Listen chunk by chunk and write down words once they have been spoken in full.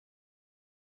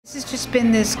This has just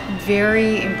been this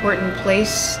very important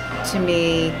place to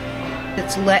me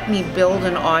that's let me build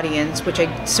an audience, which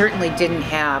I certainly didn't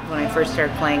have when I first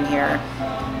started playing here.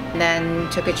 And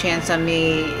then took a chance on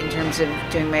me in terms of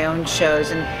doing my own shows,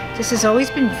 and this has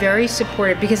always been very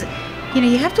supportive because, you know,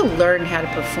 you have to learn how to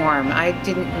perform. I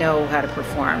didn't know how to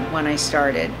perform when I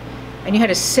started. I knew how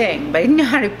to sing, but I didn't know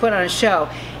how to put on a show.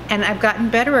 And I've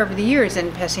gotten better over the years,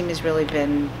 and Passim has really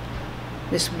been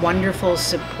this wonderful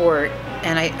support,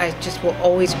 and I just will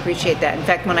always appreciate that. In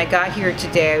fact, when I got here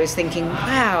today, I was thinking,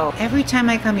 wow, every time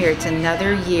I come here, it's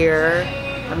another year.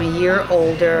 I'm a year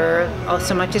older,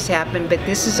 so much has happened, but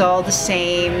this is all the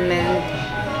same,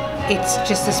 and it's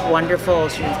just this wonderful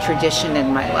sort of tradition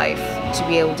in my life to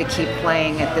be able to keep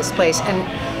playing at this place. And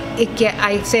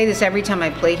I say this every time I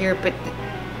play here, but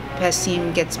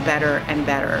Passim gets better and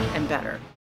better and better.